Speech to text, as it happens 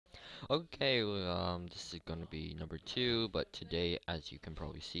Okay, well, this is gonna be number 2, but today, as you can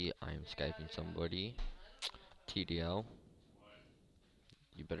probably see, I am Skyping somebody. TDL.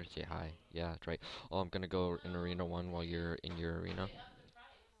 You better say hi. Yeah, that's right. Oh, I'm gonna go in Arena 1 while you're in your arena.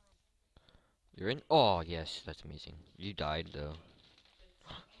 You're in? Oh, yes, that's amazing. You died, though.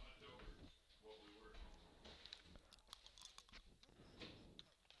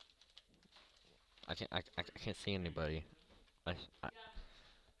 I can't see anybody. I,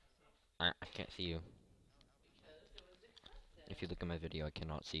 I, I can't see you. If you look at my video, I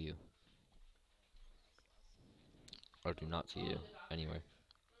cannot see you. Or do not see you. Anyway.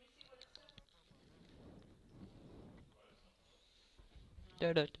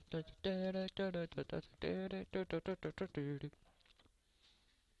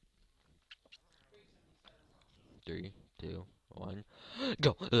 3, 2, 1,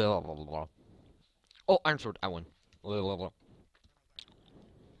 go! Oh, Iron Sword, I won.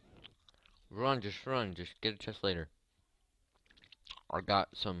 Run, just get a chest later. I got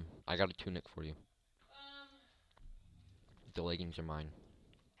a tunic for you. The leggings are mine.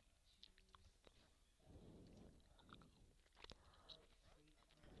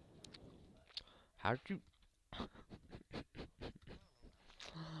 How did you?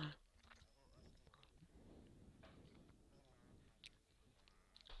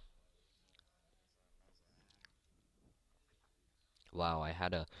 Wow, I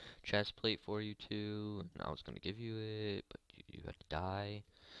had a chest plate for you too, and I was gonna give you it, but you had to die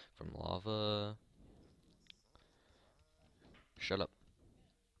from lava. Shut up.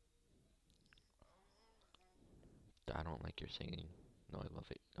 I don't like your singing. No, I love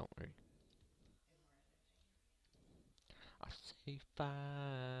it. Don't worry. I say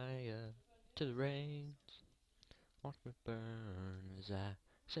fire to the rains. Watch me burn as I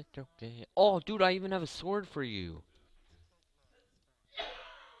set your gate. Oh, dude, I even have a sword for you.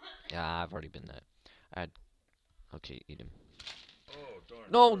 Yeah, I've already been that. I had. Okay, eat him.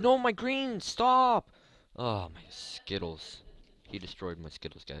 No, no, my greens! Stop! Oh, my Skittles. He destroyed my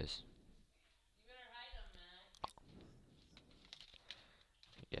Skittles, guys.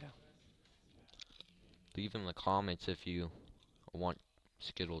 Yeah. Leave in the comments if you want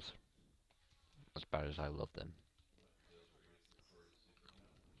Skittles as bad as I love them.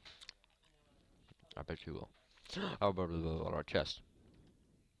 I bet you will. How about our chest?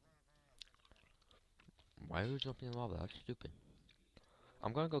 Why are you jumping in lava? That's stupid.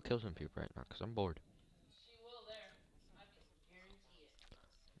 I'm gonna go kill some people right now because I'm bored.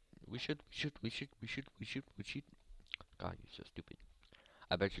 We should. God, you're so stupid.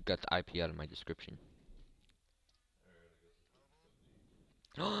 I bet you got the IP out of my description.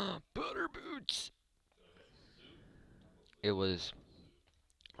 Butter boots! It was.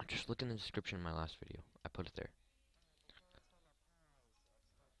 Just look in the description of my last video. I put it there.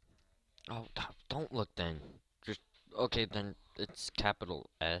 Oh, don't look then. Just okay then. It's capital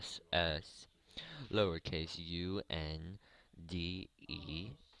SS, lowercase UNDEE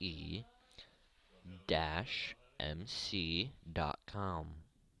dash MC.com.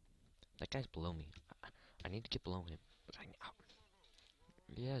 That guy's below me. I need to get below him.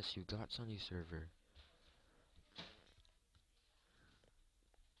 Yes, you got Sunny server.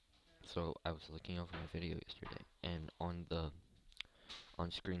 So I was looking over my video yesterday, and on the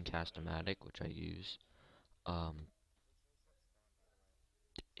on-screen Cast-O-Matic, which I use, um,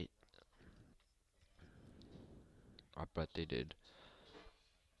 it. I bet they did.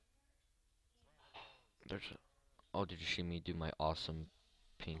 There's. Oh, did you see me do my awesome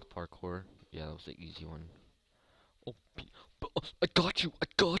pink parkour? Yeah, that was the easy one. Oh, I got you! I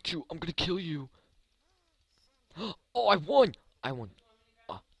got you! I'm gonna kill you! Oh, I won! I won.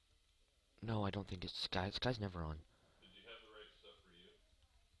 Uh, no, I don't think it's Sky. Sky's never on.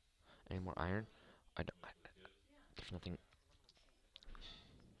 Any more iron? There's nothing.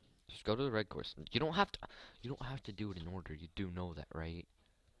 Just go to the red course. You don't have to. You don't have to do it in order. You do know that, right?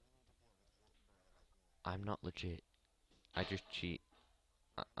 I'm not legit. I just cheat.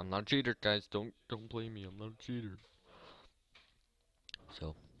 I'm not a cheater, guys. Don't blame me. I'm not a cheater.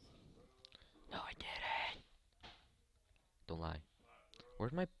 So, no, I didn't. Don't lie.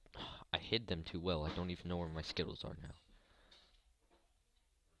 Where's my? I hid them too well. I don't even know where my Skittles are now.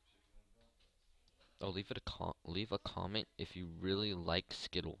 Oh, leave a comment if you really like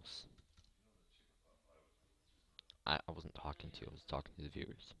Skittles. I wasn't talking to you. I was talking to the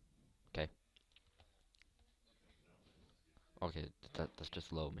viewers. Okay. Okay. That's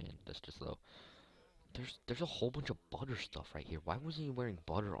just low, man. That's just low. There's a whole bunch of butter stuff right here. Why wasn't he wearing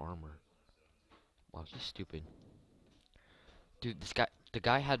butter armor? Wow, he's stupid. Dude, the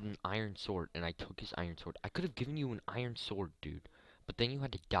guy had an iron sword, and I took his iron sword. I could have given you an iron sword, dude. But then you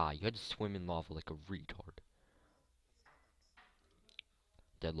had to die. You had to swim in lava like a retard.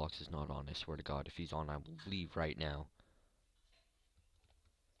 Deadlocks is not on, I swear to God. If he's on, I will leave right now.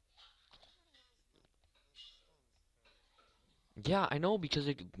 Yeah, I know, because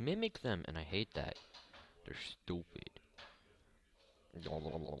they mimic them, and I hate that. They're stupid.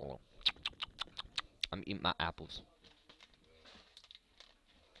 I'm eating my apples.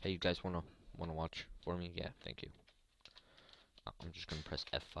 Hey, you guys wanna watch for me? Yeah, thank you. I'm just gonna press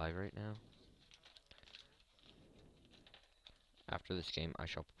F5 right now. After this game, I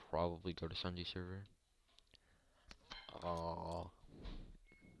shall probably go to Sunday server. Oh.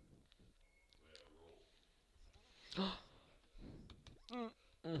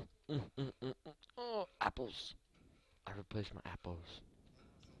 Oh, apples. I replaced my apples.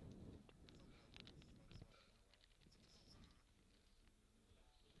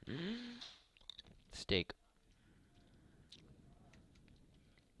 Steak.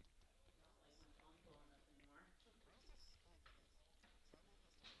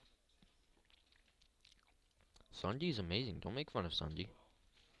 Sunday is amazing. Don't make fun of Sunday.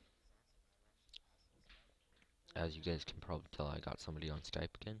 As you guys can probably tell, I got somebody on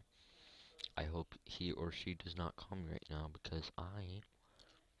Skype again. I hope he or she does not call me right now, because I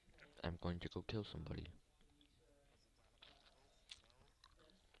am going to go kill somebody.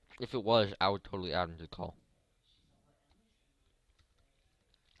 If it was, I would totally add him to the call.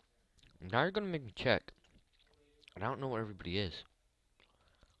 Now you're gonna make me check. And I don't know where everybody is.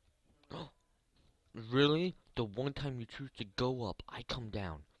 Really? The one time you choose to go up, I come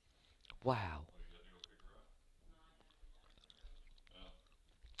down. Wow.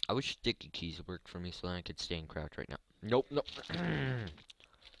 I wish sticky keys worked for me so then I could stay in crouch right now. Nope, nope.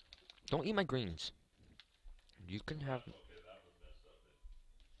 Don't eat my greens. You can have...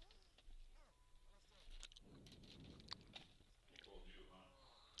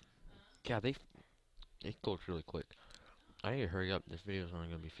 Yeah, it goes really quick. I need to hurry up. This video is only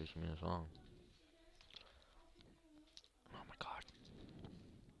gonna be 15 minutes long. Oh my god.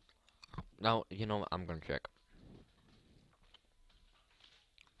 Now, you know what? I'm gonna check.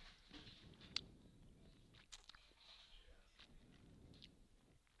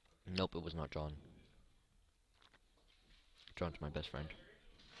 Nope, it was not John. John's my best friend.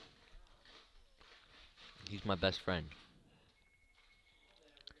 He's my best friend.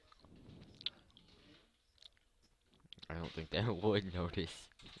 I don't think they would notice.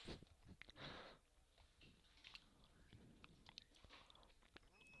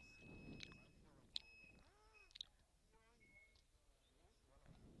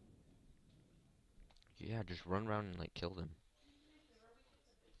 Yeah, just run around and like kill them.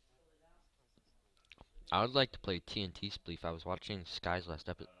 I would like to play TNT Spleef. I was watching Sky's last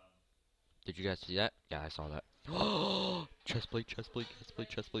episode. Did you guys see that? Yeah, I saw that. Chestplate, chestplate, chestplate,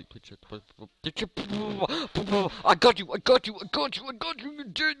 chestplate, chestplate. I got you, I got you, I got you, I got you. You're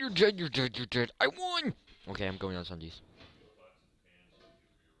dead, you're dead, you're dead, you're dead. I won. Okay, I'm going on Sundays.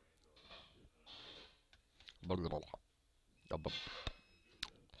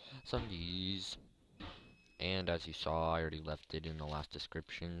 Sundays. And as you saw, I already left it in the last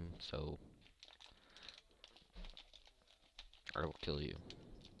description, so I will kill you.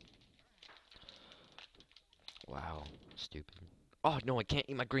 Wow, stupid. Oh, no, I can't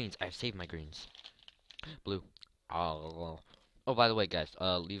eat my greens. I have saved my greens. Blue. Oh, by the way, guys,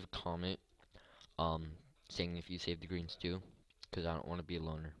 leave a comment, saying if you saved the greens too, because I don't want to be a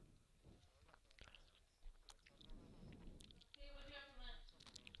loner.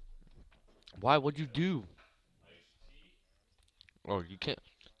 Why? What'd you do? Oh, you can't.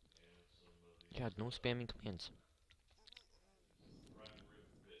 Yeah, no spamming commands.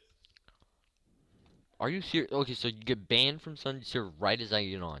 Are you serious? Okay, so you get banned from Sunday server right as I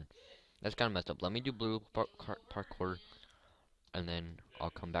get on. That's kind of messed up. Let me do blue parkour, and then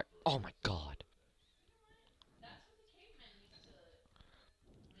I'll come back. Oh my god.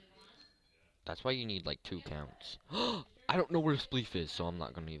 That's why you need like 2 counts. I don't know where Spleef is, so I'm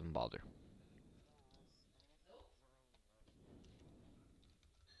not gonna even bother.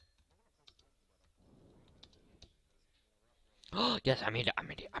 Yes, I made it, I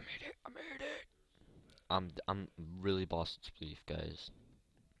made it, I made it, I made it. I'm really boss at Spleef, guys.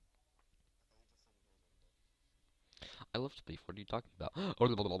 I love Spleef. What are you talking about?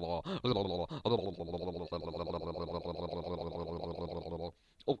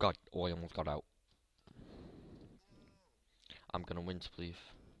 Oh god. Oh, I almost got out. I'm gonna win Spleef.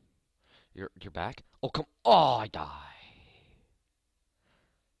 You're back? Oh come. Oh, I die.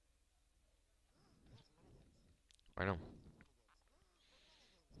 I know.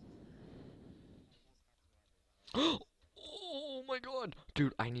 Oh my god!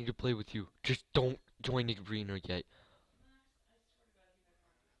 Dude, I need to play with you. Just don't join the arena yet.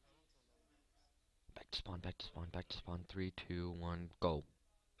 Back to spawn, back to spawn, back to spawn. 3, 2, 1, go.